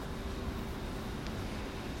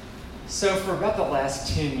So for about the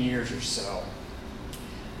last 10 years or so,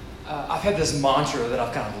 I've had this mantra that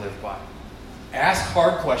I've kind of lived by. Ask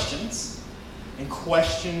hard questions and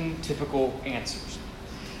question typical answers.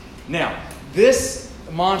 Now, this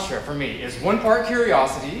mantra for me is one part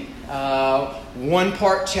curiosity, one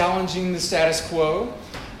part challenging the status quo,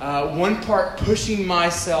 one part pushing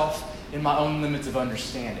myself in my own limits of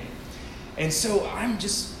understanding. And so I'm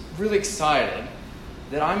just really excited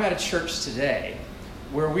that I'm at a church today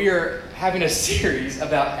where we are having a series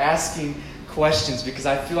about asking questions, because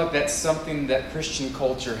I feel like that's something that Christian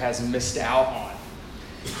culture has missed out on.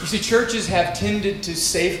 You see, churches have tended to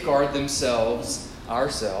safeguard themselves,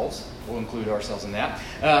 we'll include ourselves in that,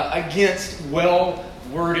 against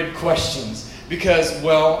well-worded questions, because,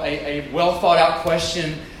 a well-thought-out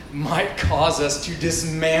question might cause us to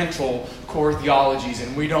dismantle core theologies,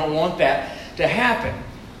 and we don't want that to happen.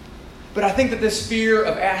 But I think that this fear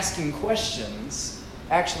of asking questions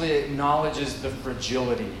actually acknowledges the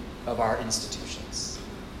fragility of our institutions.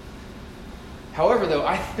 However, though,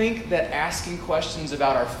 I think that asking questions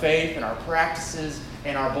about our faith and our practices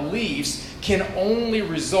and our beliefs can only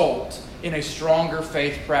result in a stronger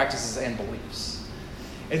faith, practices, and beliefs.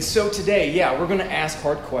 And so today, we're going to ask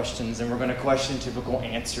hard questions and we're going to question typical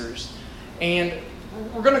answers. And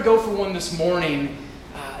we're going to go for one this morning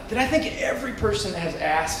that I think every person has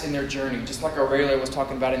asked in their journey, just like Aurelia was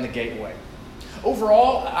talking about in the Gateway.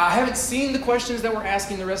 Overall, I haven't seen the questions that we're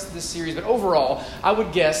asking the rest of this series, but overall, I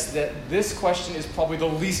would guess that this question is probably the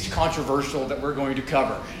least controversial that we're going to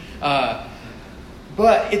cover.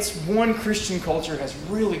 But it's one Christian culture has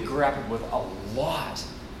really grappled with a lot,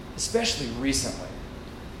 especially recently.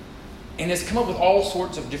 And has come up with all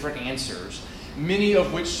sorts of different answers, many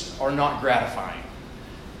of which are not gratifying.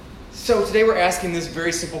 So today we're asking this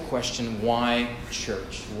very simple question: why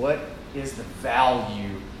church? What is the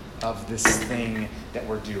value of this thing that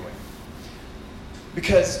we're doing?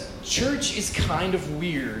 Because church is kind of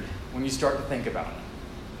weird when you start to think about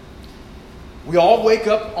it. We all wake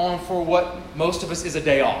up for what most of us is a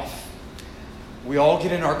day off. We all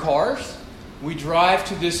get in our cars. We drive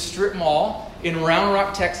to this strip mall in Round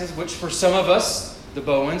Rock, Texas, which for some of us, the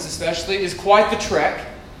Bowens especially, is quite the trek.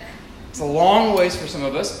 It's a long ways for some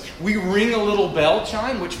of us. We ring a little bell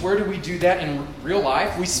chime, which where do we do that in real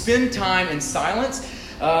life? We spend time in silence.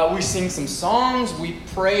 We sing some songs. We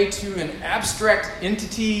pray to an abstract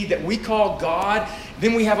entity that we call God.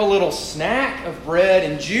 Then we have a little snack of bread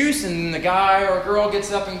and juice, and then the guy or girl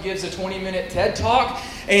gets up and gives a 20-minute TED Talk,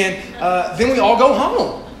 and then we all go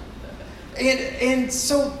home. And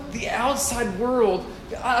so the outside world,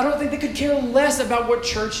 I don't think they could care less about what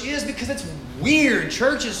church is, because it's weird.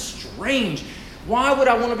 Church is strange. Why would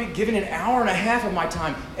I want to be given an hour and a half of my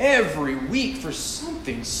time every week for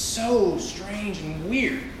something so strange and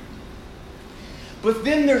weird? But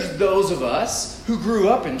then there's those of us who grew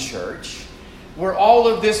up in church where all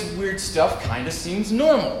of this weird stuff kind of seems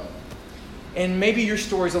normal. And maybe your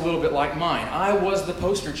story's a little bit like mine. I was the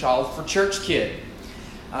poster child for Church Kid.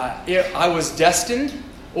 I was destined,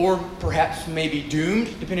 or perhaps maybe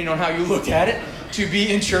doomed, depending on how you look at it, to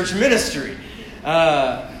be in church ministry.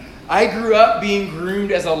 I grew up being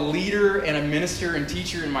groomed as a leader and a minister and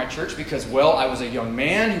teacher in my church because, I was a young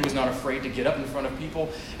man who was not afraid to get up in front of people,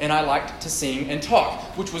 and I liked to sing and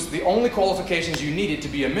talk, which was the only qualifications you needed to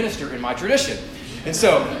be a minister in my tradition. And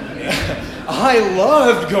so, I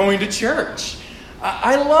loved going to church.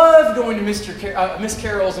 I loved going to Miss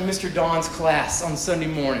Carroll's and Mr. Don's class on Sunday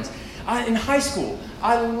mornings. In high school,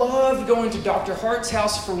 I loved going to Dr. Hart's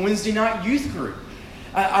house for Wednesday night youth group.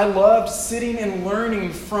 I loved sitting and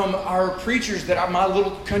learning from our preachers that my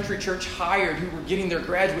little country church hired who were getting their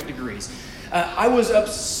graduate degrees. I was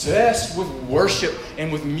obsessed with worship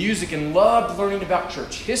and with music and loved learning about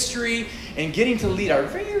church history and getting to lead our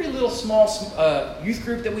very little small youth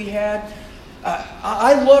group that we had.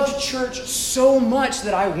 I loved church so much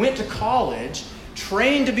that I went to college,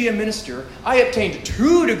 trained to be a minister. I obtained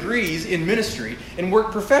 2 degrees in ministry and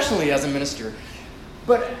worked professionally as a minister.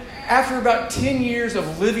 But after about 10 years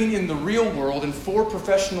of living in the real world and 4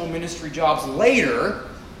 professional ministry jobs later,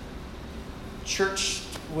 church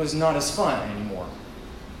was not as fun anymore.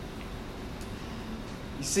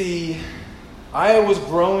 You see, I was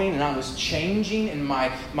growing and I was changing, and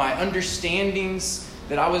my understandings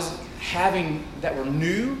that I was having that were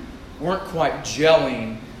new weren't quite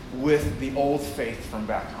gelling with the old faith from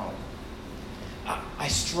back home. I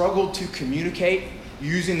struggled to communicate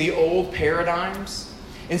using the old paradigms.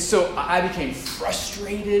 And so I became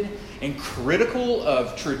frustrated and critical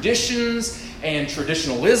of traditions and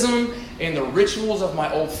traditionalism and the rituals of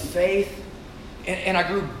my old faith. And I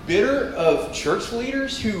grew bitter of church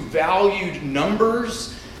leaders who valued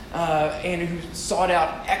numbers and who sought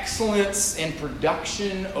out excellence and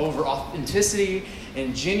production over authenticity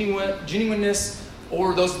and genuineness,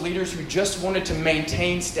 or those leaders who just wanted to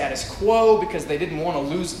maintain status quo because they didn't want to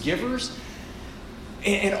lose givers.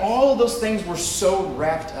 And all of those things were so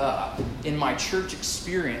wrapped up in my church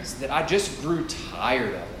experience that I just grew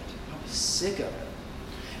tired of it. I was sick of it.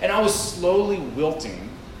 And I was slowly wilting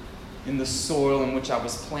in the soil in which I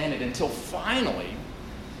was planted until finally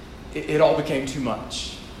it all became too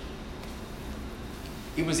much.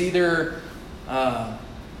 It was either, I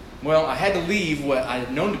had to leave what I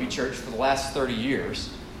had known to be church for the last 30 years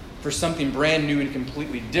for something brand new and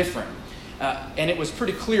completely different. And it was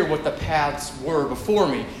pretty clear what the paths were before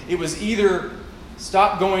me. It was either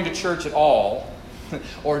stop going to church at all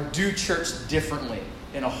or do church differently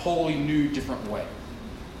in a wholly new, different way.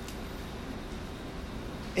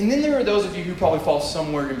 And then there are those of you who probably fall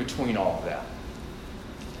somewhere in between all of that.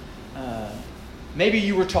 Maybe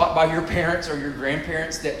you were taught by your parents or your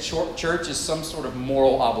grandparents that church is some sort of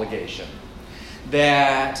moral obligation,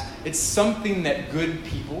 that it's something that good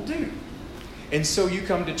people do. And so you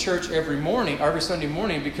come to church every Sunday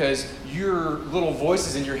morning, because your little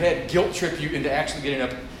voices in your head guilt trip you into actually getting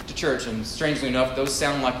up to church. And strangely enough, those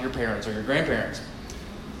sound like your parents or your grandparents.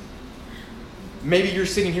 Maybe you're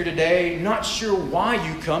sitting here today, not sure why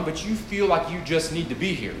you come, but you feel like you just need to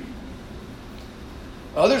be here.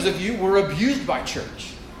 Others of you were abused by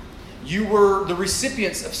church. You were the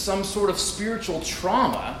recipients of some sort of spiritual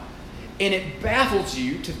trauma, and it baffles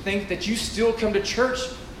you to think that you still come to church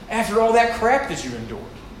after all that crap that you endured.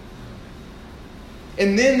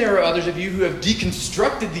 And then there are others of you who have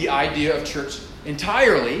deconstructed the idea of church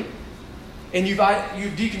entirely, and you've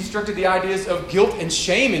deconstructed the ideas of guilt and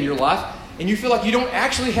shame in your life, and you feel like you don't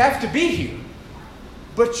actually have to be here,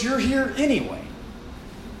 but you're here anyway.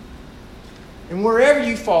 And wherever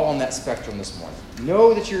you fall on that spectrum this morning,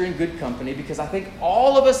 know that you're in good company, because I think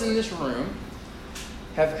all of us in this room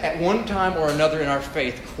have at one time or another in our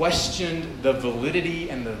faith questioned the validity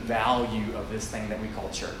and the value of this thing that we call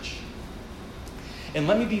church. And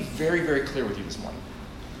let me be very, very clear with you this morning.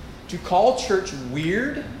 To call church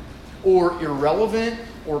weird or irrelevant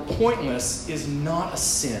or pointless is not a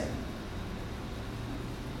sin.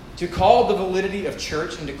 To call the validity of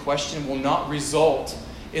church into question will not result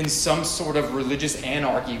in some sort of religious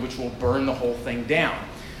anarchy which will burn the whole thing down.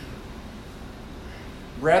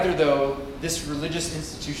 Rather, though, this religious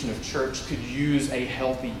institution of church could use a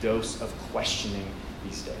healthy dose of questioning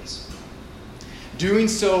these days. Doing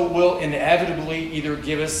so will inevitably either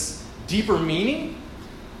give us deeper meaning,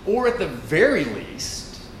 or at the very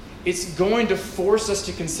least, it's going to force us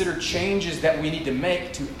to consider changes that we need to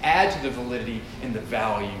make to add to the validity and the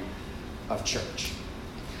value of church.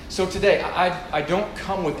 So today, I don't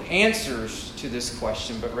come with answers to this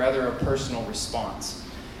question, but rather a personal response.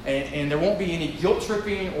 And there won't be any guilt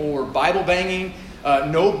tripping or Bible banging,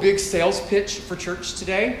 no big sales pitch for church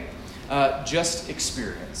today, just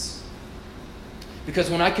experience. Because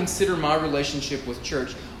when I consider my relationship with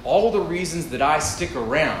church, all the reasons that I stick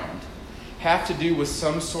around have to do with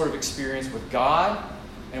some sort of experience with God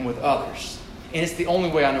and with others. And it's the only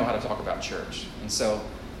way I know how to talk about church. And so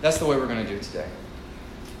that's the way we're going to do it today.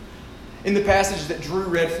 In the passage that Drew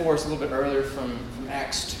read for us a little bit earlier from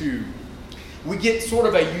Acts 2, we get sort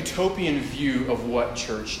of a utopian view of what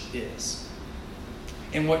church is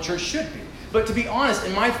and what church should be. But to be honest,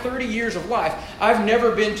 in my 30 years of life, I've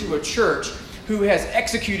never been to a church who has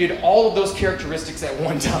executed all of those characteristics at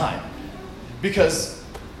one time. Because,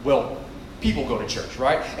 people go to church,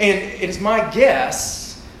 right? And it is my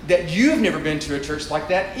guess that you've never been to a church like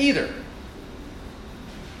that either.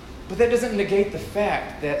 But that doesn't negate the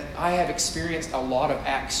fact that I have experienced a lot of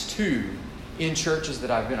Acts 2 in churches that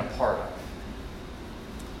I've been a part of.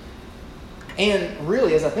 And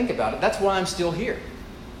really, as I think about it, that's why I'm still here.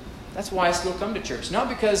 That's why I still come to church. Not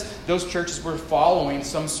because those churches were following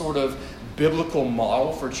some sort of biblical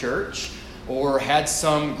model for church, or had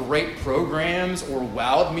some great programs, or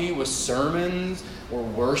wowed me with sermons or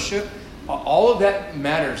worship. All of that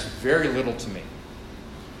matters very little to me.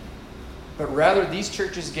 But rather, these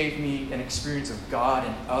churches gave me an experience of God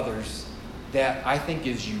and others that I think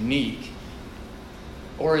is unique,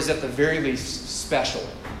 or is at the very least special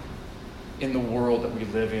in the world that we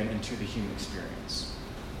live in and to the human experience.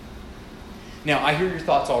 Now, I hear your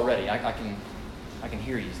thoughts already. I can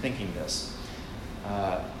hear you thinking this.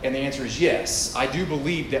 And the answer is yes. I do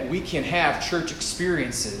believe that we can have church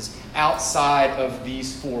experiences outside of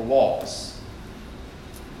these four walls.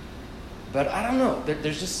 But I don't know.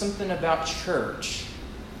 There's just something about church,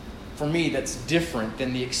 for me, that's different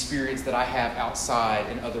than the experience that I have outside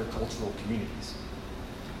in other cultural communities.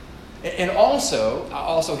 And also, I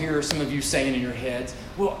also hear some of you saying in your heads,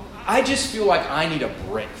 well, I just feel like I need a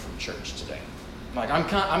break from church today. Like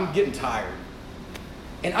I'm getting tired.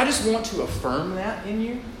 And I just want to affirm that in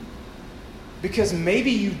you, because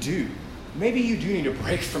maybe you do. Maybe you do need a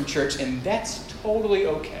break from church, and that's totally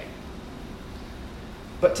okay.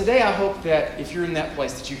 But today I hope that if you're in that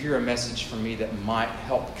place, that you hear a message from me that might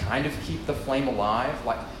help kind of keep the flame alive,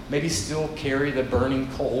 like maybe still carry the burning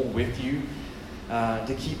coal with you,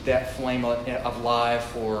 to keep that flame alive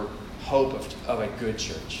for hope of a good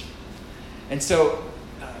church. And so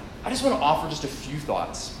I just want to offer just a few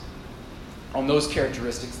thoughts on those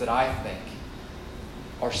characteristics that I think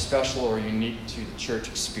are special or unique to the church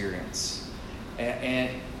experience. And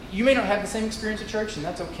you may not have the same experience at church, and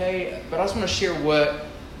that's okay, but I just want to share what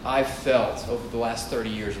I've felt over the last 30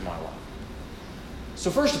 years of my life.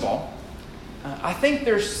 So first of all, I think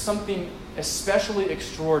there's something especially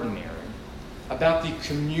extraordinary about the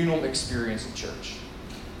communal experience of church.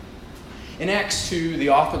 In Acts 2, the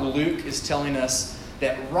author Luke is telling us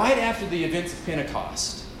that right after the events of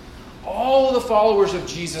Pentecost, all of the followers of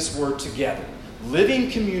Jesus were together, living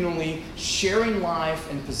communally, sharing life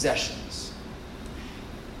and possessions.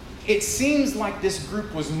 It seems like this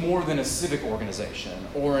group was more than a civic organization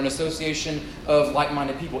or an association of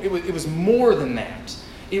like-minded people. It was more than that.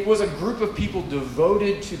 It was a group of people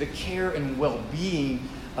devoted to the care and well-being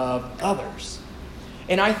of others.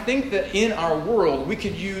 And I think that in our world, we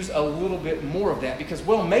could use a little bit more of that because,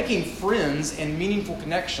 well, making friends and meaningful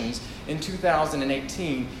connections in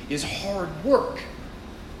 2018 is hard work.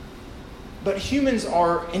 But humans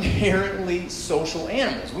are inherently social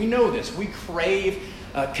animals. We know this. We crave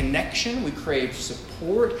connection. We crave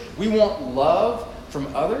support. We want love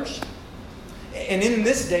from others. And in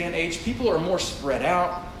this day and age, people are more spread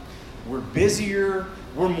out. We're busier.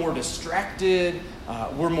 We're more distracted.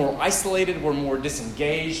 We're more isolated. We're more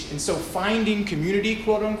disengaged. And so finding community,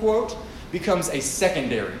 quote unquote, becomes a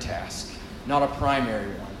secondary task, not a primary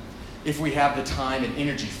one, if we have the time and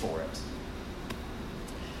energy for it.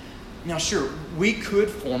 Now, sure, we could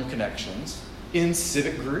form connections in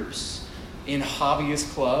civic groups, in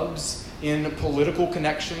hobbyist clubs, in political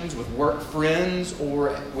connections with work friends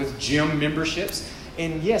or with gym memberships.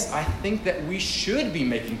 And yes, I think that we should be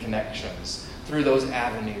making connections through those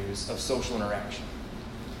avenues of social interaction.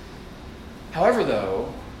 However,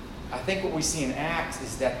 though, I think what we see in Acts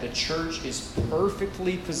is that the church is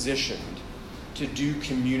perfectly positioned to do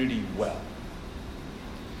community well,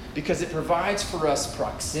 because it provides for us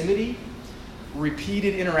proximity,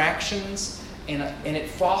 repeated interactions, and it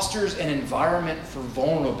fosters an environment for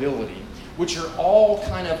vulnerability, which are all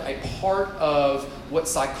kind of a part of what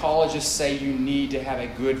psychologists say you need to have a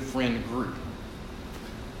good friend group.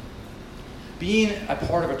 Being a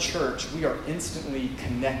part of a church, we are instantly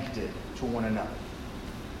connected to one another.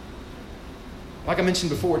 Like I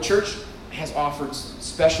mentioned before, church has offered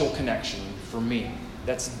special connection for me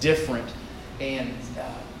that's different, and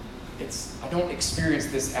I don't experience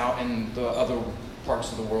this out in the other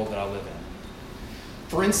parts of the world that I live in.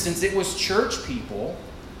 For instance, it was church people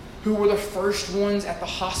who were the first ones at the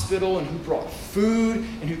hospital and who brought food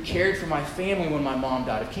and who cared for my family when my mom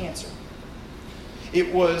died of cancer.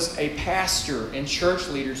 It was a pastor and church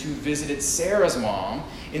leaders who visited Sarah's mom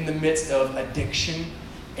in the midst of addiction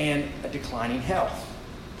and a declining health.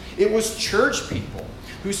 It was church people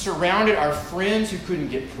who surrounded our friends who couldn't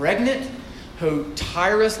get pregnant, who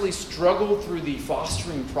tirelessly struggled through the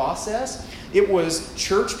fostering process. It was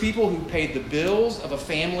church people who paid the bills of a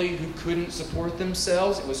family who couldn't support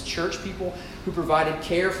themselves. It was church people who provided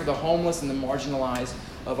care for the homeless and the marginalized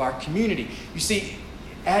of our community. You see,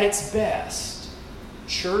 at its best,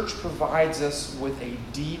 church provides us with a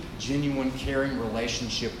deep, genuine, caring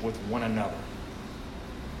relationship with one another,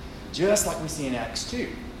 just like we see in Acts 2.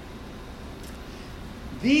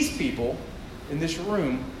 These people in this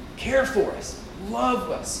room care for us,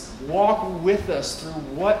 love us, walk with us through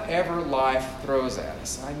whatever life throws at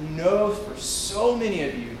us. I know for so many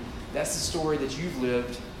of you, that's the story that you've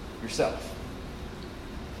lived yourself.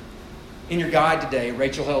 In your guide today,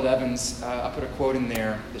 Rachel Held Evans, I put a quote in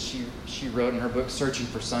there that she wrote in her book, Searching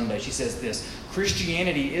for Sunday. She says this: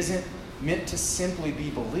 Christianity isn't meant to simply be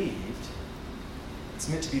believed. It's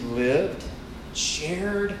meant to be lived,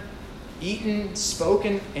 shared, eaten,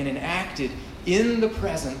 spoken, and enacted in the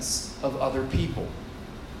presence of other people.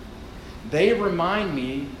 They remind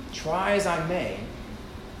me, try as I may,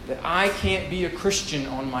 that I can't be a Christian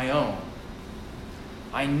on my own.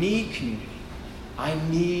 I need community. I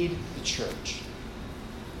need the church.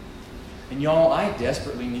 And y'all, I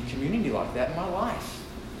desperately need community like that in my life.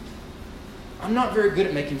 I'm not very good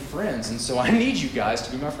at making friends, and so I need you guys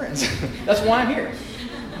to be my friends. That's why I'm here.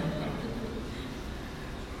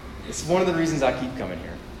 It's one of the reasons I keep coming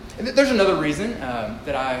here. And there's another reason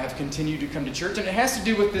that I have continued to come to church, and it has to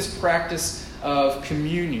do with this practice of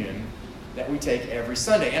communion that we take every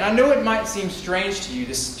Sunday. And I know it might seem strange to you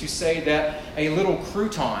to say that a little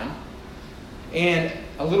crouton and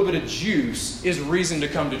a little bit of juice is reason to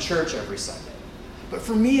come to church every Sunday. But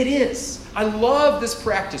for me it is. I love this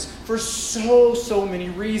practice for so many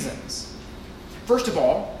reasons. First of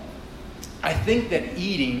all, I think that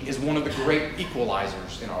eating is one of the great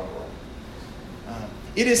equalizers in our world.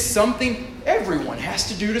 It is something everyone has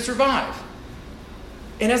to do to survive.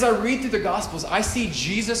 And as I read through the Gospels, I see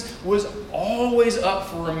Jesus was always up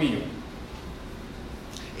for a meal.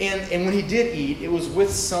 And when he did eat, it was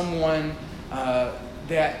with someone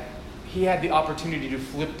that he had the opportunity to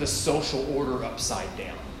flip the social order upside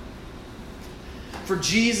down. For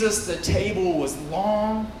Jesus, the table was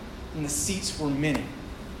long and the seats were many.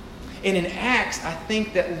 And in Acts, I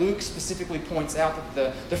think that Luke specifically points out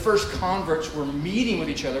that the first converts were meeting with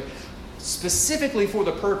each other specifically for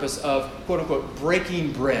the purpose of, quote unquote,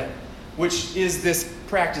 breaking bread, which is this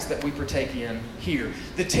practice that we partake in here.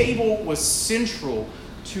 The table was central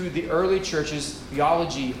to the early church's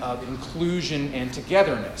theology of inclusion and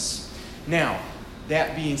togetherness. Now,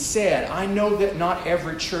 that being said, I know that not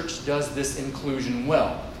every church does this inclusion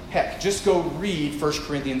well. Heck, just go read 1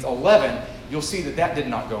 Corinthians 11. You'll see that that did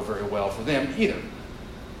not go very well for them either.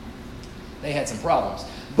 They had some problems.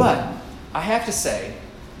 But I have to say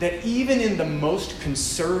that even in the most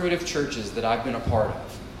conservative churches that I've been a part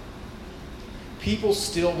of, people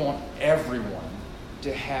still want everyone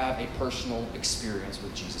to have a personal experience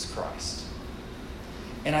with Jesus Christ.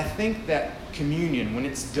 And I think that communion, when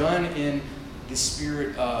it's done in the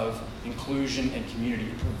spirit of inclusion and community,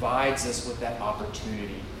 it provides us with that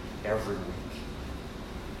opportunity every week.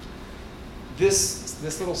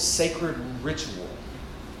 This little sacred ritual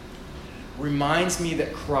reminds me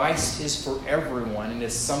that Christ is for everyone and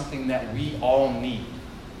is something that we all need.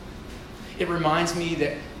 It reminds me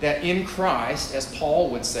that in Christ, as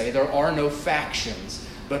Paul would say, there are no factions,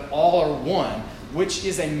 but all are one, which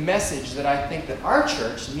is a message that I think that our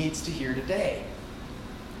church needs to hear today.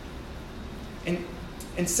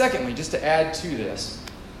 And secondly, just to add to this,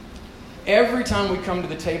 every time we come to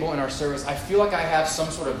the table in our service, I feel like I have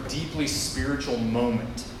some sort of deeply spiritual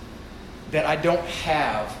moment that I don't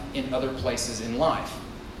have in other places in life.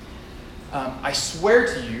 I swear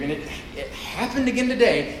to you, and it happened again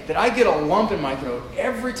today, that I get a lump in my throat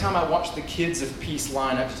every time I watch the kids of Peace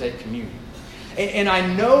line up to take communion. And I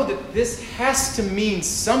know that this has to mean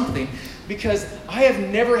something because I have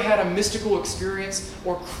never had a mystical experience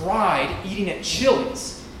or cried eating at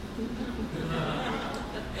Chili's.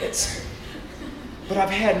 But I've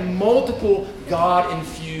had multiple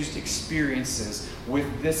God-infused experiences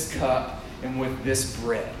with this cup and with this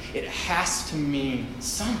bread. It has to mean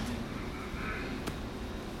something.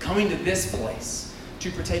 Coming to this place to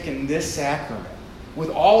partake in this sacrament with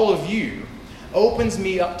all of you opens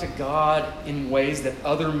me up to God in ways that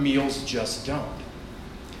other meals just don't.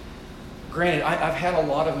 Granted, I've had a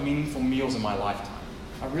lot of meaningful meals in my lifetime.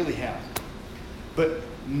 I really have. But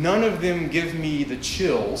none of them give me the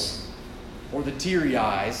chills or the teary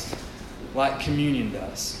eyes like communion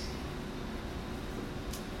does.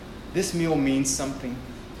 This meal means something.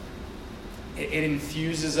 It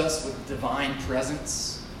infuses us with divine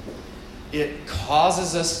presence. It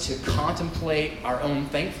causes us to contemplate our own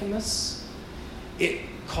thankfulness. It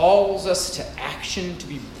calls us to action, to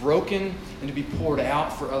be broken and to be poured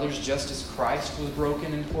out for others just as Christ was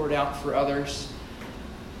broken and poured out for others.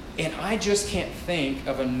 And I just can't think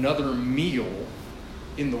of another meal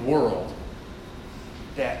in the world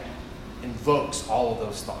that invokes all of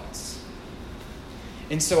those thoughts.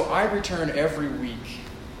 And so I return every week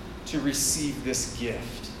to receive this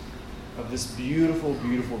gift of this beautiful,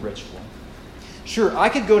 beautiful ritual. Sure, I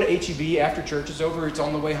could go to H-E-B after church is over. It's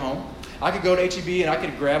on the way home. I could go to H-E-B and I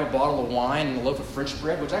could grab a bottle of wine and a loaf of French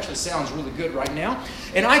bread, which actually sounds really good right now.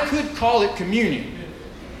 And I could call it communion.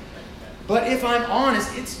 But if I'm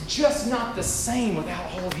honest, it's just not the same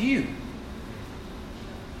without all of you.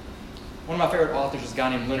 One of my favorite authors is a guy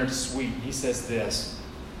named Leonard Sweet. He says this: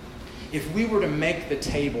 if we were to make the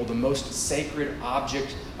table the most sacred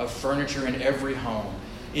object of furniture in every home,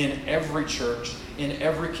 in every church, in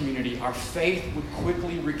every community, our faith would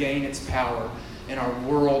quickly regain its power and our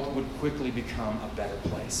world would quickly become a better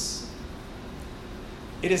place.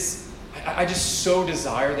 I just so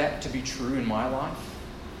desire that to be true in my life,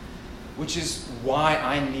 which is why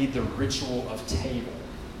I need the ritual of table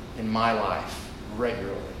in my life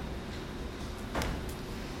regularly.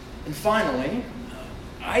 And finally,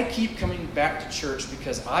 I keep coming back to church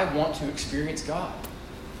because I want to experience God.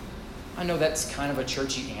 I know that's kind of a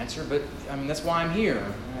churchy answer, but that's why I'm here.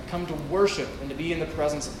 I come to worship and to be in the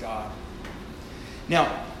presence of God.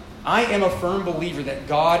 Now, I am a firm believer that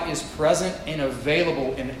God is present and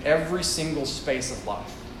available in every single space of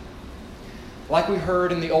life. Like we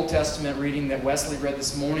heard in the Old Testament reading that Wesley read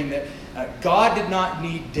this morning, that God did not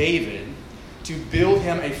need David to build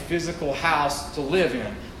him a physical house to live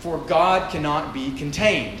in, for God cannot be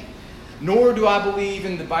contained. Nor do I believe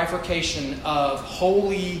in the bifurcation of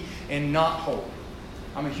holy and not holy.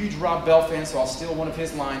 I'm a huge Rob Bell fan, so I'll steal one of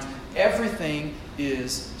his lines. Everything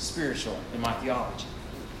is spiritual in my theology.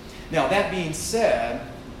 Now, that being said,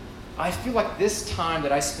 I feel like this time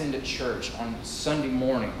that I spend at church on Sunday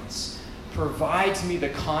mornings provides me the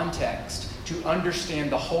context to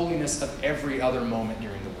understand the holiness of every other moment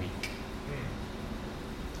during the week.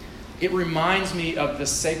 It reminds me of the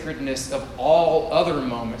sacredness of all other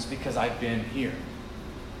moments because I've been here.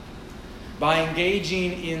 By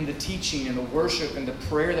engaging in the teaching and the worship and the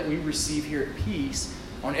prayer that we receive here at Peace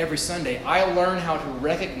on every Sunday, I learn how to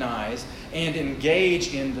recognize and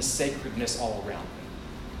engage in the sacredness all around me.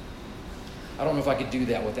 I don't know if I could do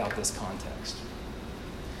that without this context.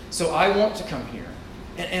 So I want to come here,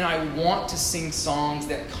 and I want to sing songs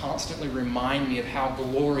that constantly remind me of how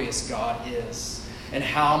glorious God is and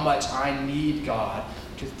how much I need God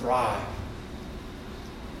to thrive.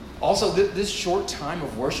 Also, this short time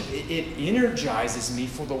of worship, it energizes me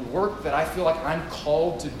for the work that I feel like I'm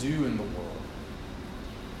called to do in the world.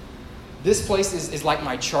 This place is like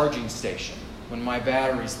my charging station when my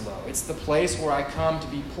battery's low. It's the place where I come to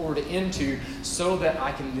be poured into so that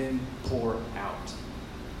I can then pour out.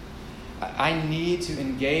 I need to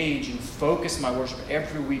engage and focus my worship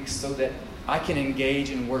every week so that I can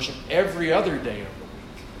engage in worship every other day of the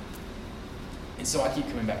week. And so I keep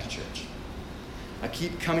coming back to church. I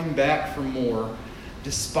keep coming back for more,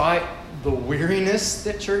 despite the weariness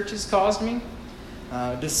that church has caused me,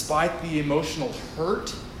 despite the emotional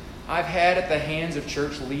hurt I've had at the hands of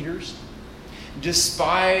church leaders,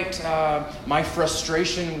 despite my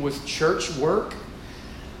frustration with church work,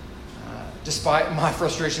 despite my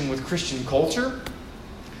frustration with Christian culture,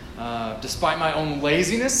 despite my own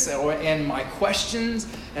laziness and my questions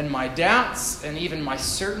and my doubts and even my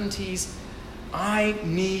certainties, I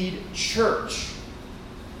need church.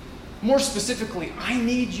 More specifically, I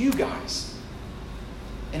need you guys.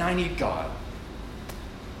 And I need God.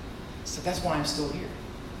 So that's why I'm still here.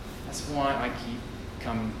 That's why I keep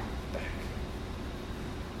coming back.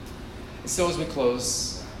 And so as we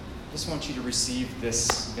close, I just want you to receive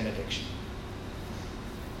this benediction.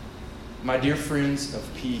 My dear friends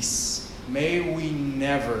of peace, may we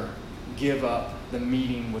never give up the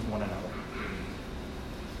meeting with one another.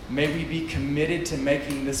 May we be committed to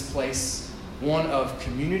making this place one of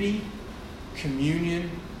community,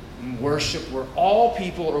 communion, and worship where all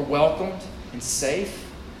people are welcomed and safe,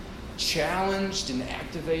 challenged and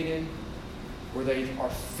activated, where they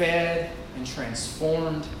are fed and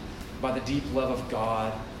transformed by the deep love of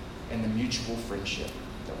God and the mutual friendship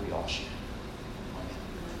that we all share.